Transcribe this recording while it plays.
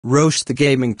Rosh the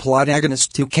Gaming Plot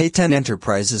Agonist 2K10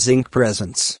 Enterprises Inc.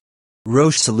 presents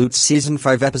Rosh Salutes Season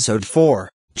 5 Episode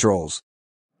 4, Trolls.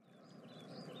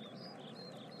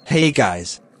 Hey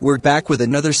guys, we're back with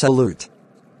another salute.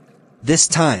 This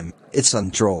time, it's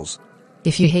on Trolls.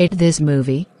 If you hate this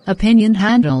movie, opinion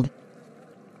handled.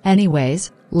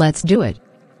 Anyways, let's do it.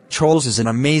 Trolls is an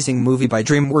amazing movie by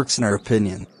DreamWorks in our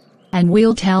opinion. And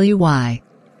we'll tell you why.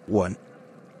 1.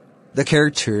 The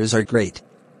characters are great.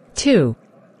 2.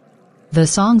 The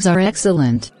songs are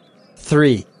excellent.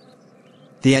 3.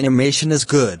 The animation is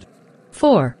good.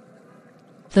 4.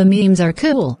 The memes are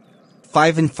cool.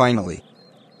 5. And finally,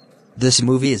 this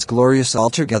movie is glorious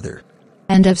altogether.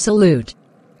 End of salute.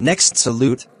 Next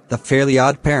salute, The Fairly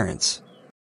Odd Parents.